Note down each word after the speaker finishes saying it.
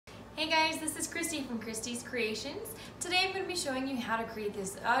Hey guys, this is Christy from Christy's Creations. Today I'm going to be showing you how to create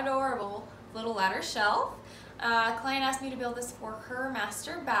this adorable little ladder shelf. A client asked me to build this for her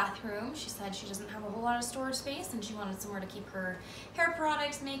master bathroom. She said she doesn't have a whole lot of storage space and she wanted somewhere to keep her hair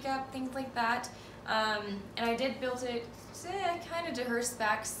products, makeup, things like that. And I did build it kind of to her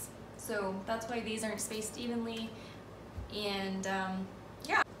specs, so that's why these aren't spaced evenly. And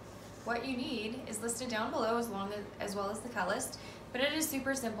yeah, what you need is listed down below as well as the cut list. But it is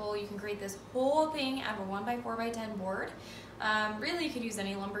super simple. You can create this whole thing out of a 1x4x10 board. Really, you could use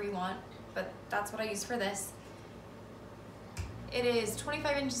any lumber you want, but that's what I use for this. It is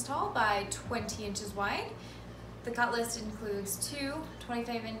 25 inches tall by 20 inches wide. The cut list includes two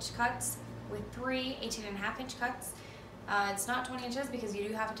 25-inch cuts with three 18.5-inch cuts. It's not 20 inches because you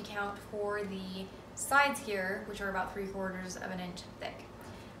do have to count for the sides here, which are about 3/4 of an inch thick.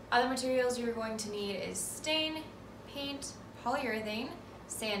 Other materials you're going to need is stain, paint, polyurethane,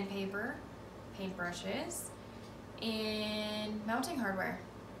 sandpaper, paintbrushes, and mounting hardware.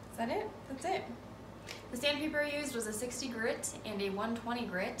 Is that it? That's it. The sandpaper I used was a 60 grit and a 120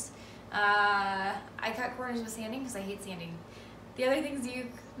 grit. I cut corners with sanding because I hate sanding. The other things you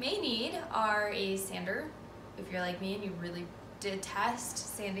may need are a sander, if you're like me and you really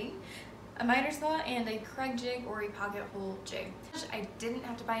detest sanding, a miter saw, and a Kreg jig or a pocket hole jig. I didn't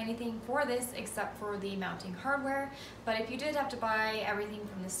have to buy anything for this except for the mounting hardware, but if you did have to buy everything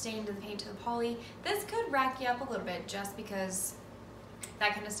from the stain to the paint to the poly, this could rack you up a little bit just because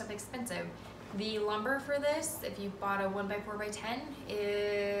that kind of stuff is expensive. The lumber for this, if you bought a 1x4x10,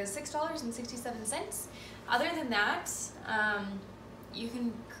 is $6.67. Other than that, you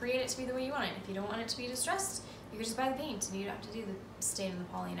can create it to be the way you want it. If you don't want it to be distressed, you could just buy the paint and you don't have to do the stain and the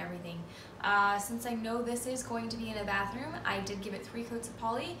poly and everything. Since I know this is going to be in a bathroom, I did give it 3 coats of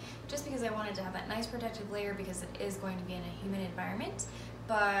poly just because I wanted to have that nice protective layer because it is going to be in a humid environment.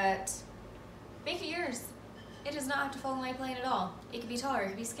 But make it yours. It does not have to follow my plan at all. It could be taller, it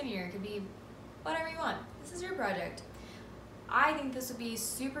could be skinnier, it could be whatever you want. This is your project. I think this would be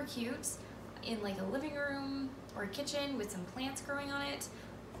super cute in like a living room or a kitchen with some plants growing on it.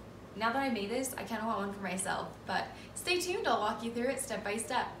 Now that I made this, I kind of want one for myself, but stay tuned, I'll walk you through it step by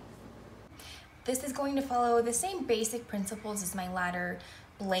step. This is going to follow the same basic principles as my ladder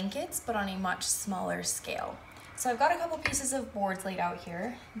blankets, but on a much smaller scale. So I've got a couple pieces of boards laid out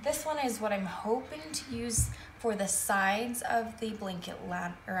here. This one is what I'm hoping to use for the sides of the blanket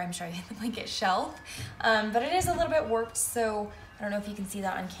the blanket shelf, but it is a little bit warped, so I don't know if you can see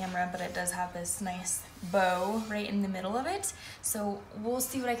that on camera, but it does have this nice bow right in the middle of it. So we'll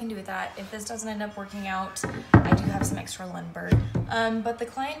see what I can do with that. If this doesn't end up working out, I do have some extra lumber. But the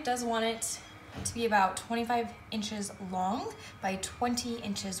client does want it to be about 25 inches long by 20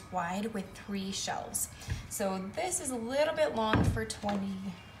 inches wide with 3 shelves. So this is a little bit long for 20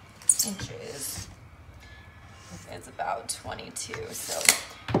 inches. It's about 22, so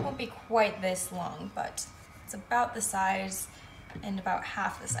it won't be quite this long, but it's about the size and about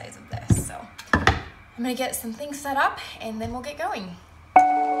half the size of this. So I'm gonna get some things set up and then we'll get going.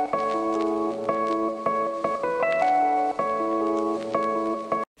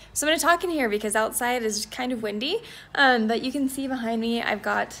 So I'm gonna talk in here because outside is kind of windy, but you can see behind me I've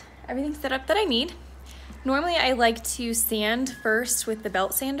got everything set up that I need. Normally I like to sand first with the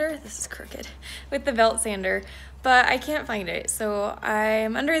belt sander. This is crooked. With the belt sander, but I can't find it. So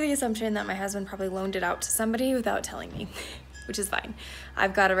I'm under the assumption that my husband probably loaned it out to somebody without telling me, which is fine.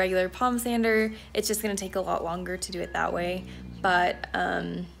 I've got a regular palm sander. It's just gonna take a lot longer to do it that way, but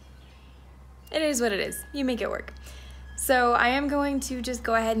it is what it is. You make it work. So I am going to just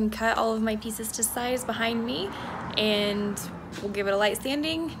go ahead and cut all of my pieces to size behind me, and we'll give it a light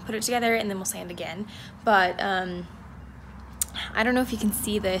sanding, put it together, and then we'll sand again. But I don't know if you can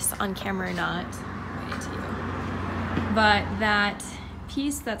see this on camera or not, but that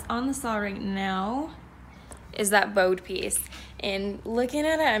piece that's on the saw right now is that bowed piece. And looking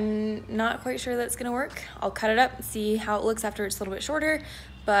at it, I'm not quite sure that's gonna work. I'll cut it up and see how it looks after it's a little bit shorter,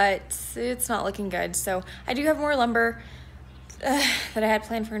 but it's not looking good. So I do have more lumber that I had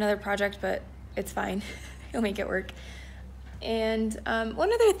planned for another project, but it's fine. It'll make it work. And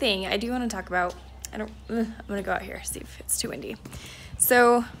one other thing I do want to talk about, I'm gonna go out here, see if it's too windy.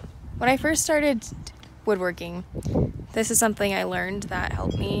 So when I first started woodworking, this is something I learned that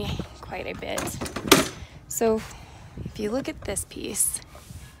helped me quite a bit. So if you look at this piece,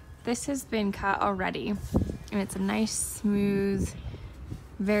 this has been cut already, and it's a nice, smooth,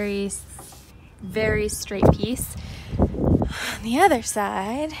 very straight piece. On the other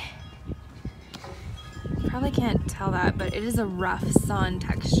side, you probably can't tell that, but it is a rough sawn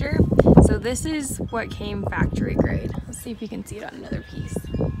texture. So this is what came factory grade. Let's see if you can see it on another piece.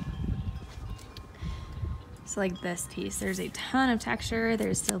 So like this piece, there's a ton of texture.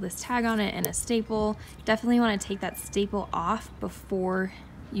 There's still this tag on it and a staple. Definitely want to take that staple off before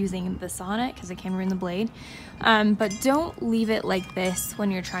using this on it because it can ruin the blade. But don't leave it like this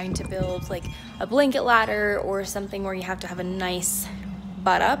when you're trying to build like a blanket ladder or something where you have to have a nice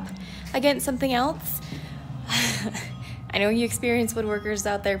butt up against something else. I know you experienced woodworkers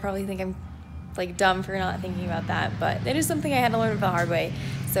out there probably think I'm like dumb for not thinking about that, but it is something I had to learn the hard way.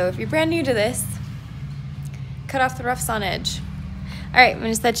 So if you're brand new to this, cut off the rough sawn edge. All right, I'm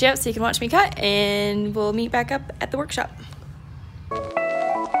gonna set you up so you can watch me cut, and we'll meet back up at the workshop.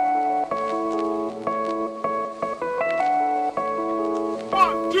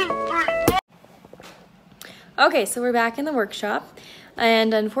 Okay, so we're back in the workshop,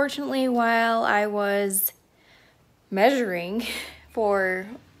 and unfortunately, while I was measuring for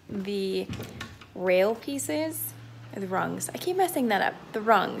the rail pieces, or the rungs, I keep messing that up, the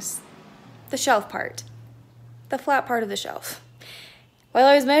rungs, the shelf part, the flat part of the shelf. While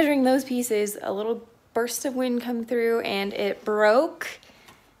I was measuring those pieces, a little burst of wind come through and it broke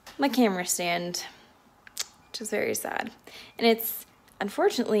my camera stand, which is very sad. And it's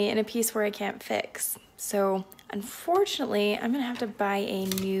unfortunately in a piece where I can't fix. So unfortunately, I'm gonna have to buy a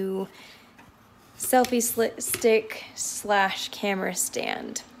new selfie stick / camera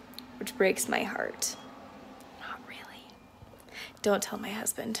stand, which breaks my heart. Not really. Don't tell my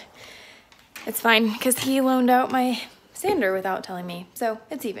husband. It's fine, because he loaned out my sander without telling me, so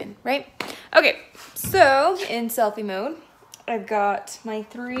it's even, right? Okay, so in selfie mode, I've got my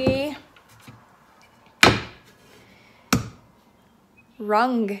 3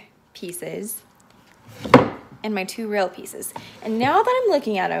 rung pieces and my 2 rail pieces. And now that I'm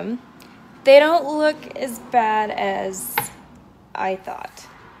looking at them, they don't look as bad as I thought.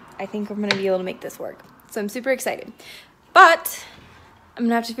 I think I'm gonna be able to make this work. So I'm super excited. But I'm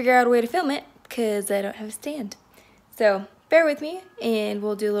gonna have to figure out a way to film it because I don't have a stand. So bear with me and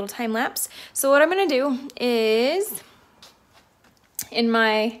we'll do a little time lapse. So what I'm gonna do is, in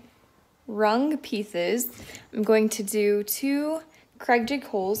my rung pieces, I'm going to do 2 Kreg jig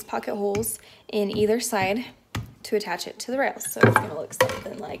holes, pocket holes in either side to attach it to the rails. So it's gonna look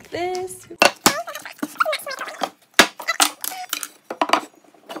something like this.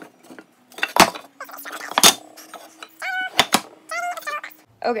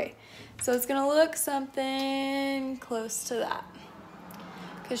 Okay, so it's gonna look something close to that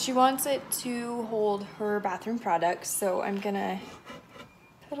because she wants it to hold her bathroom products. So I'm gonna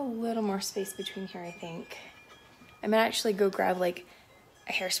put a little more space between here, I think. I'm gonna actually go grab like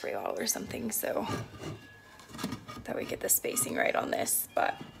a hairspray bottle or something so that we get the spacing right on this,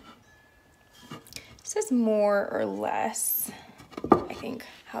 but this is more or less, I think,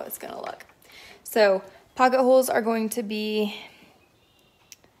 how it's gonna look. So pocket holes are going to be,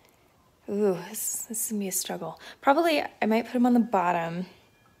 ooh, this is gonna be a struggle. Probably I might put them on the bottom,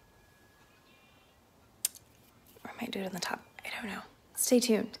 or I might do it on the top, I don't know. Stay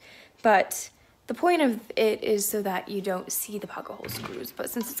tuned. But the point of it is so that you don't see the pocket hole screws, but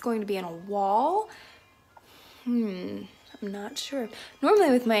since it's going to be on a wall, I'm not sure.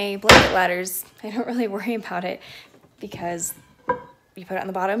 Normally with my blanket ladders, I don't really worry about it because you put it on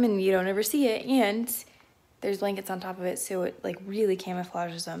the bottom and you don't ever see it, and there's blankets on top of it, so it like really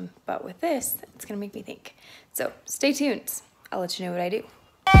camouflages them. But with this, it's gonna make me think. So stay tuned. I'll let you know what I do.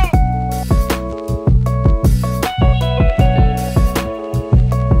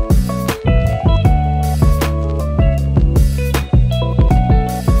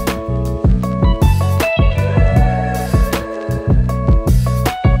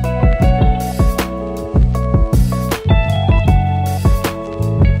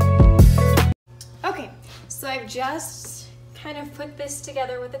 Just kind of put this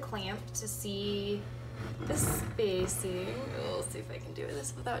together with a clamp to see the spacing. We'll see if I can do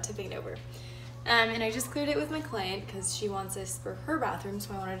this without tipping it over. And I just cleared it with my client because she wants this for her bathroom,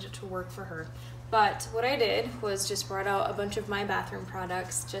 so I wanted it to work for her. But what I did was just brought out a bunch of my bathroom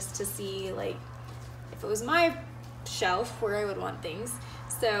products just to see like if it was my shelf where I would want things.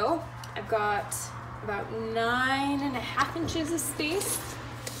 So I've got about 9.5 inches of space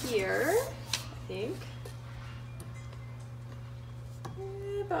here, I think.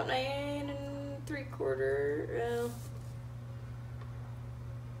 About 9 3/4,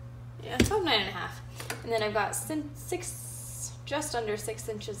 yeah, about 9.5. And then I've got just under 6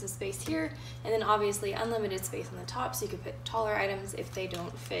 inches of space here, and then obviously unlimited space on the top, so you could put taller items if they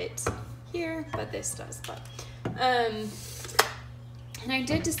don't fit here, but this does. But and I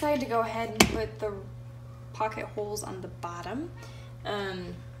did decide to go ahead and put the pocket holes on the bottom.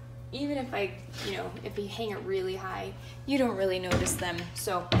 Even if if you hang it really high, you don't really notice them.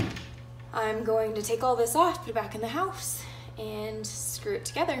 So I'm going to take all this off, put it back in the house, and screw it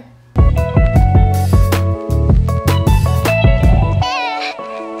together.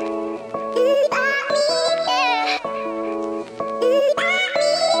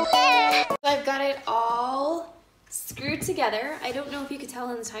 I've got it all screwed together. I don't know if you could tell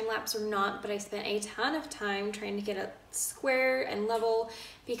in the time lapse or not, but I spent a ton of time trying to get it square and level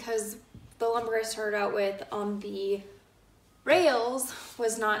because the lumber I started out with on the rails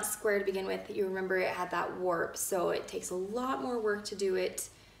was not square to begin with. You remember it had that warp, so it takes a lot more work to do it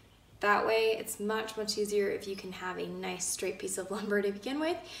that way. It's much easier if you can have a nice straight piece of lumber to begin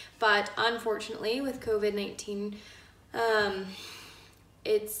with, but unfortunately with COVID-19,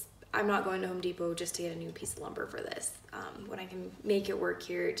 I'm not going to Home Depot just to get a new piece of lumber for this. When I can make it work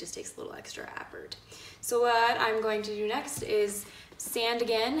here, it just takes a little extra effort. So what I'm going to do next is sand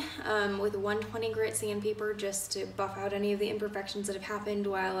again with 120 grit sandpaper just to buff out any of the imperfections that have happened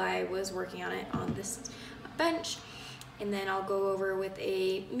while I was working on it on this bench. And then I'll go over with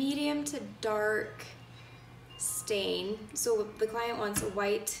a medium to dark stain. So the client wants a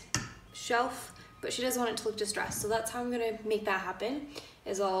white shelf, but she doesn't want it to look distressed. So that's how I'm gonna make that happen,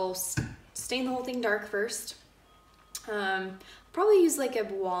 is I'll stain the whole thing dark first. Probably use like a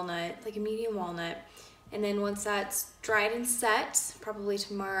walnut, like a medium walnut. And then once that's dried and set, probably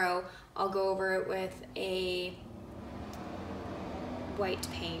tomorrow, I'll go over it with a white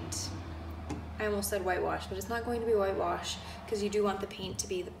paint. I almost said whitewash, but it's not going to be whitewash because you do want the paint to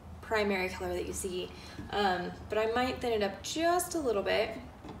be the primary color that you see. But I might thin it up just a little bit.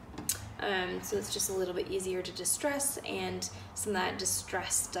 So it's just a little bit easier to distress, and some of that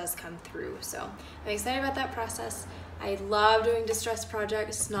distress does come through. So I'm excited about that process. I love doing distress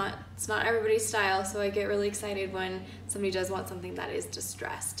projects. It's not everybody's style, so I get really excited when somebody does want something that is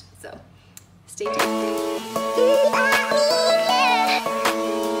distressed. So stay tuned.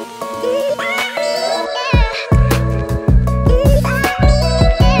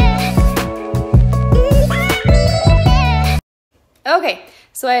 Okay,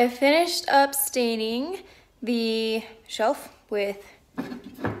 so I finished up staining the shelf with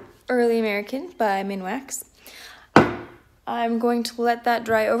Early American by Minwax. I'm going to let that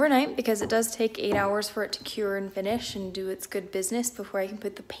dry overnight because it does take 8 hours for it to cure and finish and do its good business before I can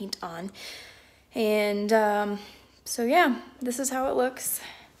put the paint on. And so yeah, this is how it looks.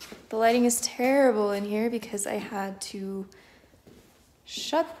 The lighting is terrible in here because I had to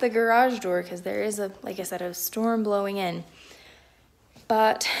shut the garage door because there is like I said, a storm blowing in.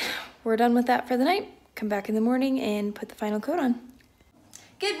 But we're done with that for the night. Come back in the morning and put the final coat on.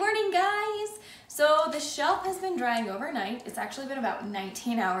 Good morning, guys. So the shelf has been drying overnight. It's actually been about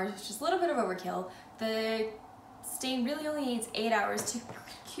 19 hours, which is a little bit of overkill. The stain really only needs 8 hours to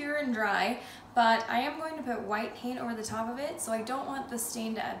cure and dry, but I am going to put white paint over the top of it, so I don't want the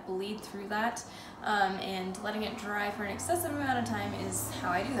stain to bleed through that, and letting it dry for an excessive amount of time is how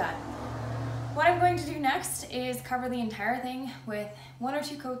I do that. What I'm going to do next is cover the entire thing with 1 or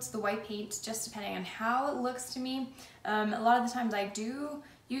 2 coats of the white paint, just depending on how it looks to me. A lot of the times I do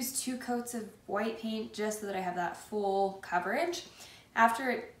use 2 coats of white paint just so that I have that full coverage. After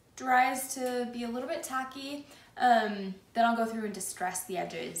it dries to be a little bit tacky, then I'll go through and distress the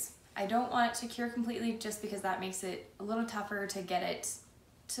edges. I don't want it to cure completely just because that makes it a little tougher to get it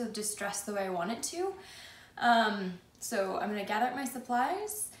to distress the way I want it to. So I'm gonna gather up my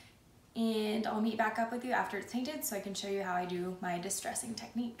supplies and I'll meet back up with you after it's painted so I can show you how I do my distressing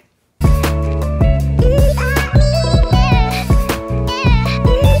technique.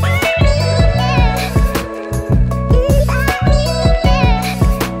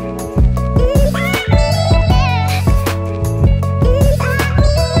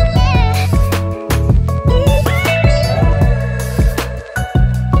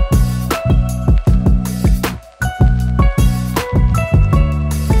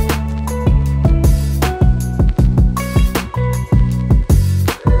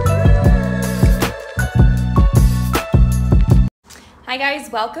 Hi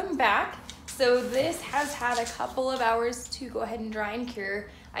guys, welcome back. So this has had a couple of hours to go ahead and dry and cure.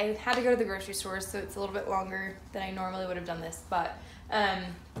 I had to go to the grocery store, so it's a little bit longer than I normally would have done this, but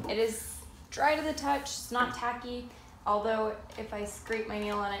it is dry to the touch. It's not tacky, although if I scrape my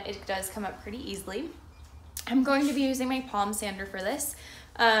nail on it, it does come up pretty easily. I'm going to be using my palm sander for this.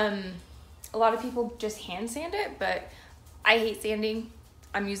 A lot of people just hand sand it, but I hate sanding.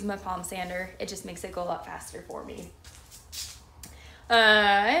 I'm using my palm sander. It just makes it go a lot faster for me.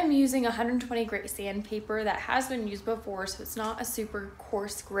 I am using 120 grit sandpaper that has been used before, so it's not a super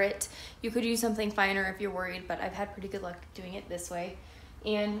coarse grit. You could use something finer if you're worried, but I've had pretty good luck doing it this way.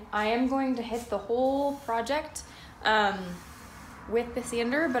 And I am going to hit the whole project with the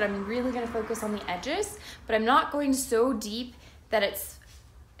sander, but I'm really gonna focus on the edges, but I'm not going so deep that it's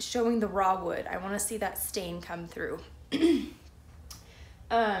showing the raw wood. I wanna see that stain come through.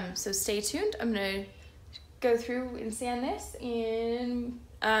 So stay tuned. I'm gonna go through and sand this, and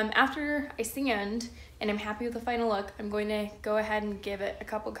after I sand and I'm happy with the final look, I'm going to go ahead and give it a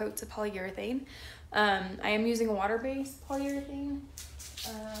couple coats of polyurethane. I am using a water-based polyurethane.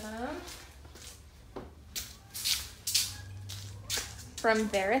 From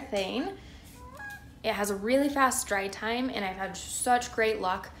Varathane. It has a really fast dry time, and I've had such great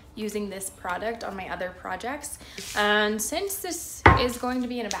luck using this product on my other projects. And since this is going to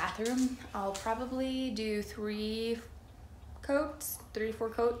be in a bathroom, I'll probably do 3 to 4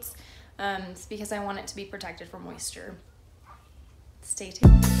 coats. It's because I want it to be protected from moisture. Stay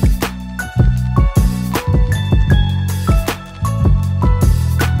tuned.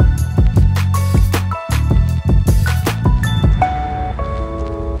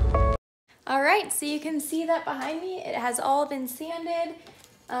 All right, so you can see that behind me, it has all been sanded.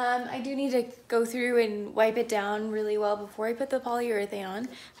 I do need to go through and wipe it down really well before I put the polyurethane on,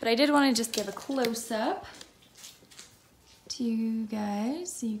 but I did want to just give a close-up to you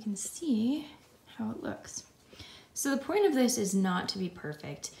guys so you can see how it looks. So the point of this is not to be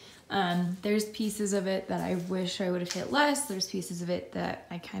perfect. There's pieces of it that I wish I would have hit less. There's pieces of it that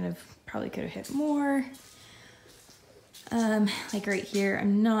I kind of probably could have hit more. Like right here,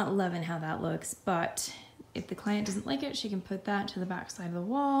 I'm not loving how that looks, but if the client doesn't like it, she can put that to the back side of the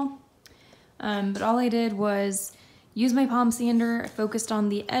wall. But all I did was use my palm sander, I focused on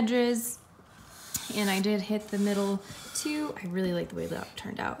the edges, and I did hit the middle too. I really like the way that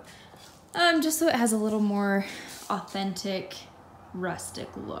turned out. Just so it has a little more authentic, rustic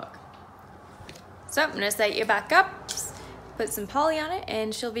look. So I'm gonna set you back up, put some poly on it,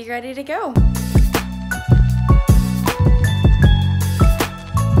 and she'll be ready to go.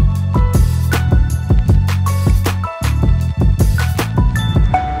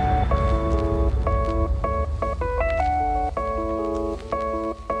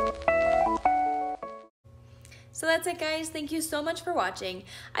 So that's it, guys. Thank you so much for watching.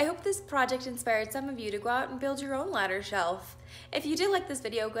 I hope this project inspired some of you to go out and build your own ladder shelf. If you did like this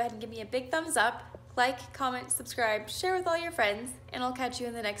video, go ahead and give me a big thumbs up, like, comment, subscribe, share with all your friends, and I'll catch you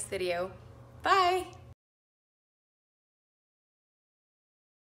in the next video. Bye!